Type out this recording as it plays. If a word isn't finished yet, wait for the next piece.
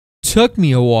took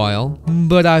me a while,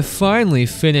 but I finally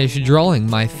finished drawing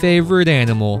my favorite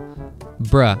animal.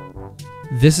 Bruh,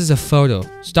 this is a photo.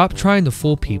 Stop trying to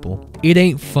fool people. It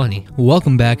ain't funny.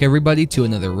 Welcome back everybody to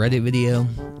another Reddit video,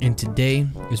 and today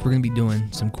is we're gonna be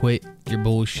doing some quit your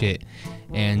bullshit.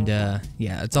 And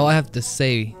yeah, that's all I have to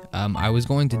say. I was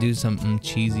going to do something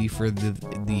cheesy for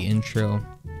the intro,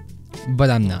 but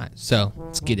I'm not. So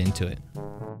let's get into it.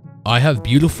 I have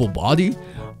beautiful body.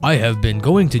 I have been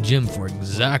going to gym for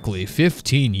exactly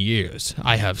 15 years.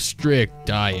 I have strict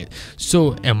diet.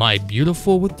 So am I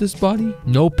beautiful with this body?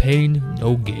 No pain,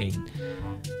 no gain.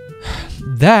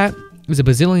 That is a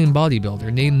Brazilian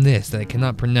bodybuilder named this that I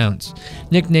cannot pronounce,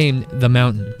 nicknamed The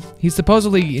Mountain. He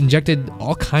supposedly injected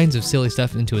all kinds of silly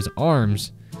stuff into his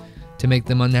arms to make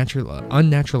them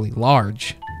unnaturally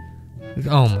large.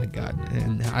 Oh my god,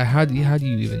 and how do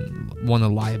you even want to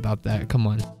lie about that? Come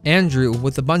on. Andrew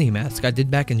with the bunny mask I did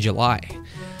back in July.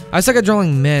 I suck at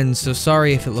drawing men, so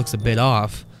sorry if it looks a bit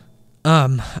off.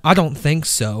 I don't think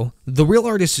so. The real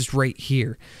artist is right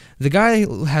here. The guy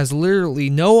has literally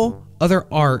no other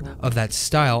art of that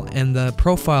style, and the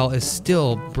profile is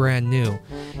still brand new.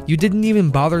 You didn't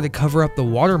even bother to cover up the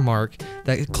watermark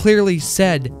that clearly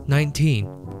said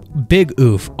 19. Big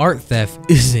oof, art theft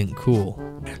isn't cool.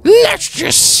 Let's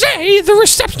just say the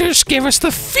receptionist gave us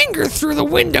the finger through the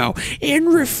window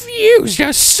and refused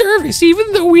us service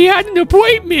even though we had an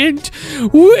appointment.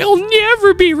 We'll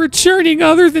never be returning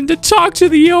other than to talk to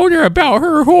the owner about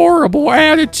her horrible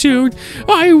attitude.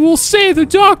 I will say the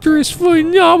doctor is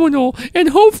phenomenal and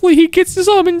hopefully he gets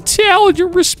some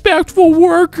intelligent, respectful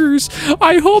workers.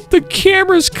 I hope the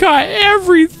cameras caught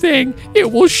everything.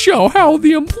 It will show how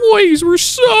the employees were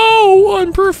so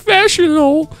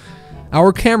unprofessional.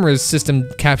 Our camera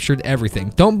system captured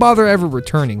everything. Don't bother ever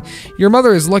returning. Your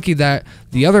mother is lucky that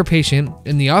the other patient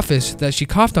in the office that she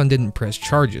coughed on didn't press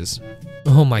charges.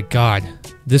 Oh my god.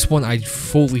 This one I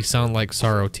fully sound like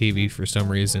Sorrow TV for some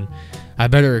reason. I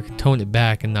better tone it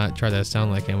back and not try to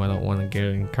sound like him. I don't want to get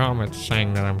any comments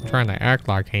saying that I'm trying to act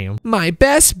like him. My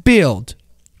best build.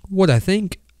 What I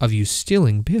think of you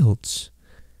stealing builds.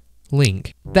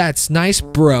 Link. That's nice,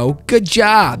 bro. Good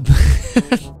job.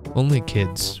 Only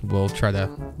kids will try to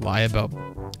lie about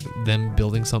them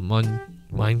building something on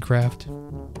Minecraft.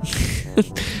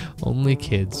 Only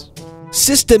kids.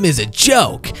 System is a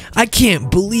joke. I can't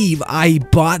believe I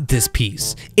bought this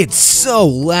piece. It's so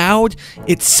loud.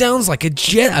 It sounds like a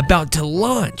jet about to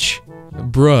launch.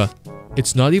 Bruh,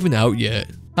 it's not even out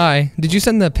yet. Hi, did you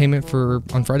send the payment for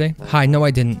on Friday? Hi, no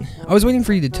I didn't. I was waiting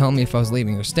for you to tell me if I was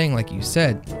leaving or staying like you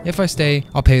said. If I stay,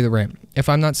 I'll pay the rent. If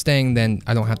I'm not staying, then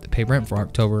I don't have to pay rent for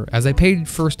October, as I paid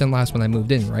first and last when I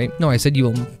moved in, right? No, I said you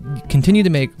will continue to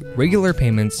make regular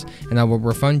payments, and I will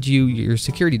refund you your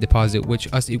security deposit,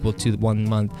 which us equal to 1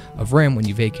 month of rent when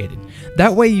you vacated.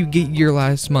 That way you get your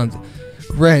last month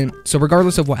rent, so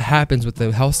regardless of what happens with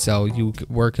the house sale, you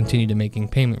were continue to making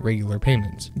regular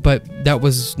payments. But that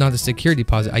was not a security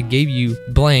deposit. I gave you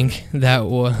blank that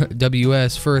was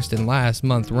WS first and last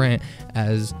month rent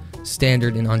as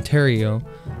standard in Ontario.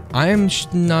 I'm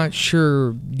not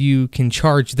sure you can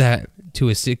charge that to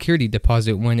a security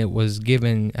deposit when it was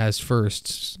given as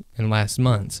first and last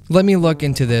months. Let me look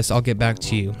into this. I'll get back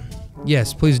to you.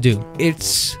 Yes, please do.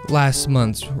 It's last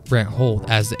month's rent hold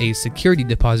as a security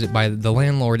deposit by the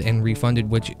landlord and refunded,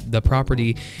 which the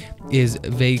property is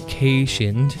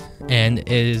vacationed and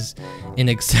is in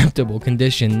acceptable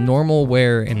condition, normal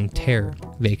wear and tear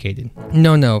vacated.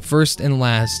 No, first and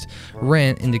last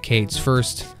rent indicates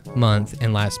first month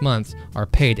and last month are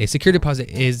paid. A security deposit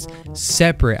is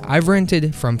separate. I've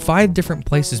rented from 5 different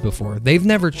places before. They've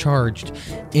never charged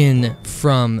in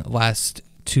from last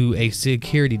to a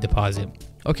security deposit.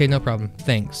 Okay, no problem.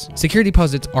 Thanks. Security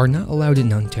deposits are not allowed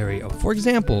in Ontario. For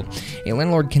example, a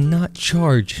landlord cannot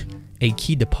charge a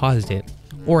key deposit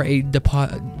or a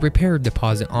repair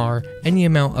deposit or any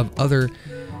amount of other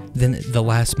than the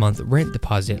last month rent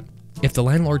deposit. If the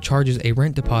landlord charges a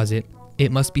rent deposit,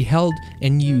 it must be held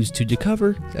and used to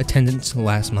cover attendance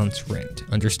last month's rent.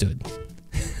 Understood.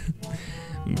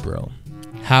 Bro,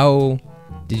 how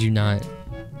did you not?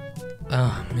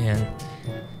 Oh man.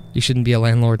 You shouldn't be a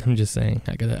landlord. I'm just saying.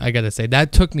 I gotta say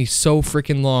that took me so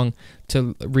freaking long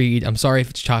to read. I'm sorry if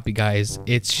it's choppy, guys.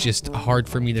 It's just hard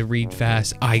for me to read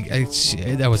fast.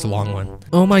 That was a long one.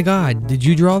 Oh my god, did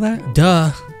you draw that?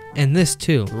 Duh. And this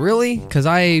too. Really? Because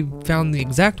I found the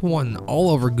exact one all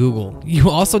over Google. You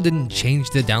also didn't change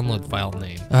the download file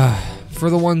name. For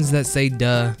the ones that say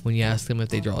duh when you ask them if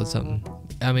they draw something.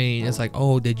 I mean, it's like,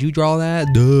 oh, did you draw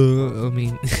that? Duh. I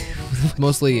mean,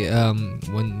 mostly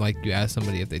when like you ask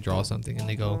somebody if they draw something and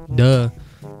they go, duh.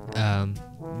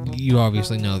 you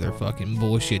obviously know they're fucking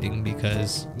bullshitting,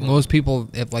 because most people,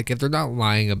 if they're not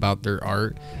lying about their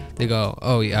art, they go,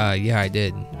 oh yeah I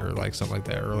did, or like something like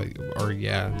that, or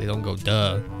yeah, they don't go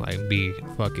duh, like be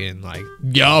fucking like,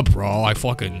 yeah bro, I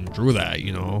fucking drew that,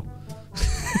 you know.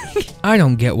 I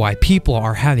don't get why people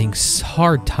are having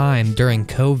hard time during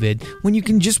COVID when you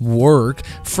can just work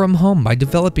from home by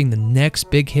developing the next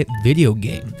big hit video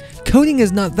game. Coding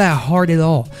is not that hard at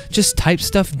all. Just type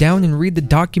stuff down and read the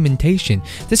documentation.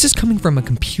 This is coming from a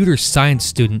computer science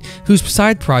student whose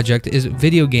side project is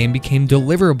video game became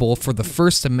deliverable for the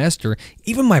first semester.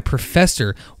 Even my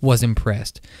professor was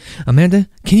impressed. Amanda,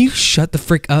 can you shut the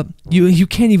frick up? You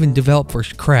can't even develop for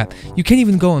crap. You can't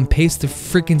even go and paste the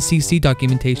freaking CC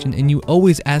documentation, and you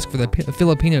always ask for the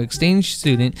Filipino exchange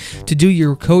student to do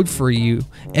your code for you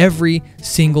every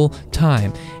single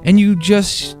time. And you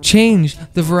just change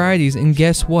the varieties, and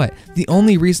guess what? The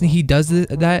only reason he does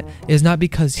that is not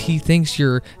because he thinks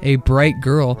you're a bright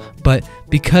girl, but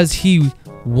because he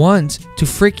wants to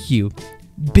frick you.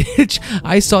 Bitch,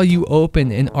 I saw you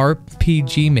open an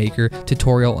RPG Maker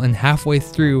tutorial, and halfway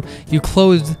through, you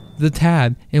closed the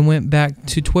tab and went back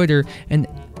to Twitter and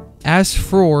asked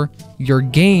for your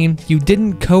game. You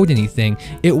didn't code anything.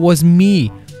 It was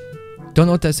me. Don't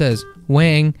know what that says.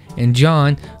 Wang and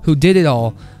John, who did it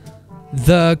all.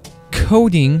 The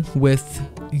coding with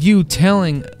you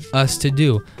telling us to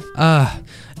do.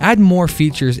 Add more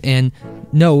features, and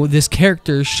no, this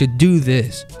character should do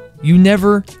this. You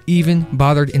never even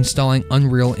bothered installing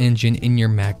Unreal Engine in your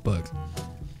MacBook.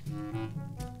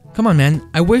 Come on, man.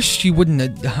 I wish you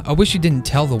didn't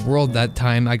tell the world that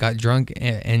time I got drunk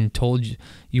and told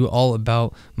you all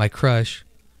about my crush.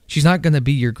 She's not gonna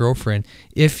be your girlfriend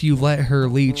if you let her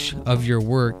leech of your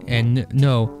work, and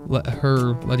no,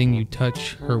 her letting you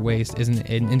touch her waist isn't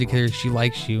an indicator she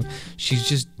likes you. She's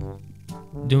just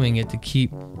doing it to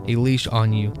keep a leash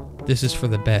on you. This is for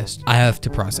the best. I have to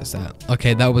process that.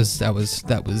 Okay, that was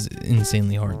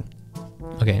insanely hard.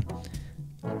 Okay.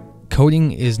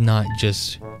 Coding is not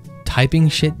just typing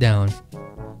shit down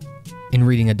and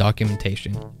reading a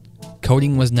documentation.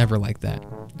 Coding was never like that.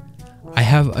 I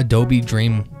have Adobe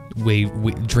Dreamweaver,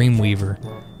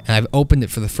 and I've opened it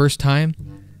for the first time,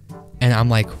 and I'm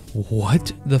like,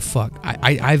 what the fuck?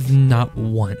 I've not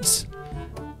once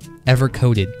ever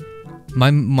coded.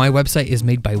 My website is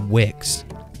made by Wix.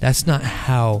 That's not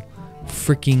how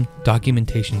freaking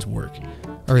documentations work,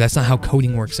 or that's not how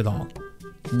coding works at all.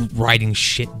 Writing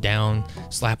shit down,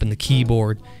 slapping the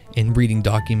keyboard, and reading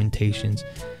documentations.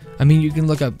 I mean, you can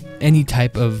look up any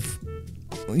type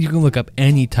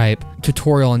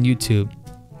tutorial on YouTube,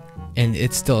 and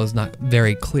it still is not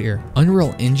very clear.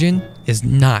 Unreal Engine is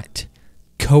not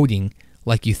coding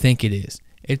like you think it is.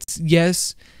 It's,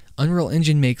 yes, Unreal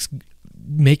Engine makes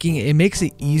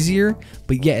it easier,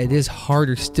 but yet it is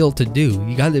harder still to do.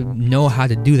 You got to know how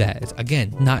to do that. It's,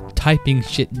 again, not typing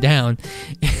shit down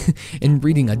and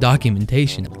reading a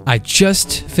documentation. I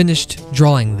just finished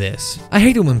drawing this. I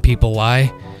hate it when people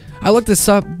lie. I looked this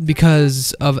up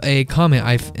because of a comment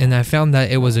and I found that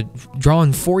it was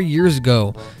drawn 4 years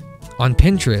ago on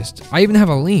Pinterest. I even have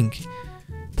a link.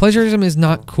 Plagiarism is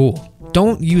not cool.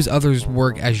 Don't use others'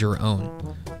 work as your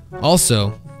own.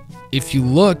 Also, if you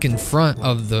look in front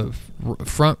of the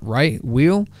front right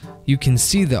wheel, you can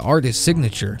see the artist's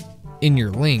signature in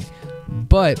your link,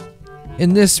 but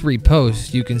in this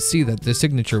repost, you can see that the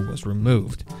signature was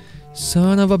removed.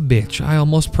 Son of a bitch, I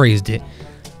almost praised it.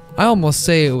 I almost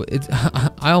say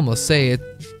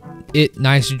it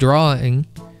nice drawing,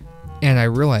 and I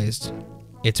realized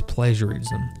it's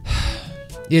plagiarism.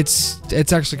 It's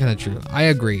actually kind of true. I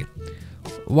agree.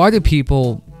 Why do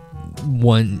people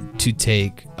want to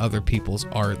take other people's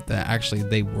art that actually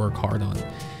they work hard on?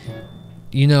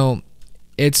 You know,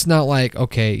 it's not like,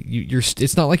 okay,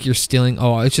 it's not like you're stealing,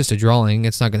 oh, it's just a drawing,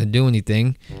 it's not going to do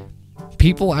anything.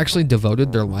 People actually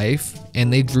devoted their life,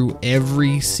 and they drew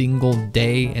every single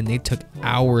day, and they took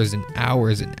hours and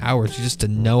hours and hours just to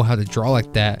know how to draw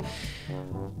like that.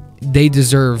 They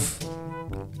deserve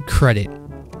credit,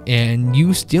 and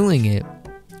you stealing it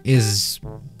is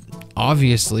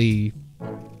obviously,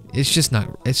 it's just not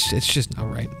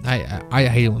right. I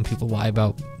hate it when people lie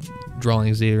about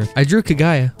drawings either. I drew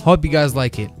Kagaya. Hope you guys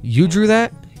like it. You drew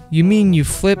that? You mean you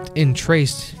flipped and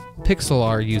traced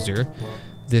Pixelar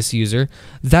this user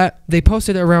that they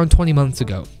posted around 20 months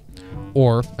ago,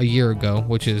 or a year ago,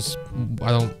 which is, I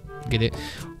don't get it.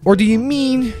 Or do you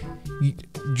mean you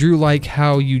drew like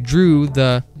how you drew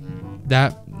that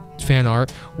fan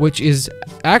art, which is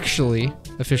actually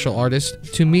official artist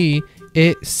to me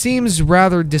It seems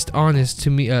rather dishonest to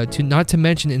me, to not to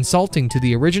mention insulting to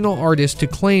the original artist to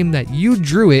claim that you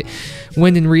drew it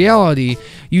when in reality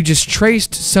you just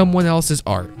traced someone else's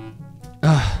art.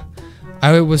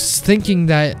 I was thinking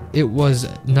that it was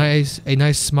a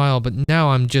nice smile, but now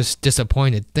I'm just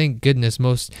disappointed. Thank goodness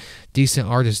most decent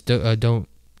artists don't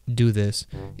do this.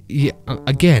 Yeah,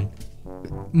 again,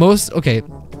 okay.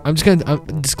 I'm just gonna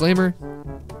disclaimer.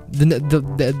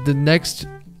 The next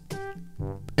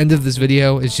end of this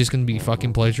video is just gonna be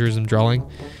fucking plagiarism drawing.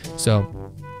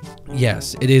 So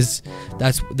yes, it is.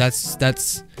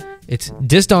 It's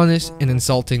dishonest and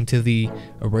insulting to the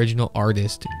original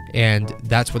artist, and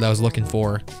that's what I was looking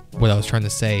for, what I was trying to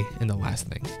say in the last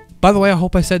thing. By the way, I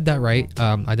hope I said that right.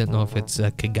 I don't know if it's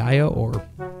Kagaya or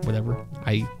whatever.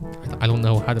 I don't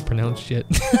know how to pronounce shit.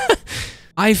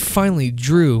 I finally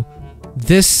drew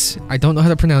this. I don't know how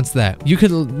to pronounce that. You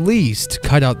could at least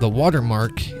cut out the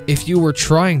watermark if you were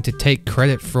trying to take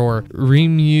credit for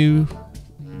Remu's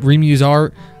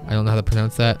art. I don't know how to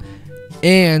pronounce that.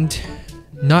 And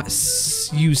not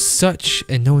use such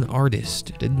a known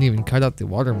artist. Didn't even cut out the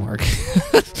watermark.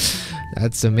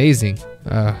 That's amazing.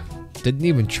 Didn't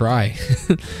even try.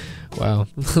 Wow.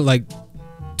 Like,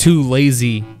 too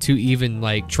lazy to even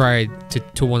like try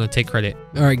to want to take credit.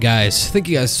 All right, guys. Thank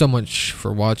you guys so much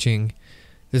for watching.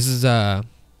 This has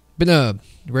been a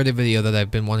Reddit video that I've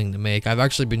been wanting to make. I've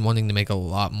actually been wanting to make a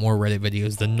lot more Reddit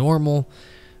videos than normal,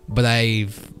 but I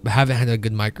haven't had a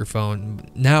good microphone.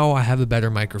 Now I have a better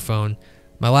microphone.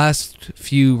 My last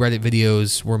few Reddit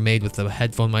videos were made with a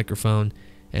headphone microphone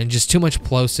and just too much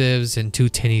plosives and too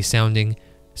tinny sounding,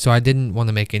 so I didn't want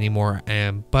to make any more.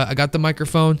 But I got the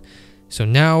microphone, so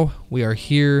now we are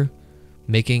here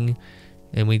making,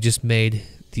 and we just made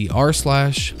the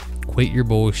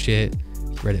r/quityourbullshit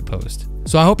Reddit post.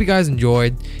 So I hope you guys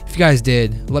enjoyed. If you guys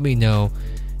did, let me know.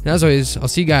 And as always, I'll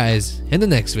see you guys in the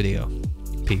next video.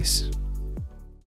 Peace.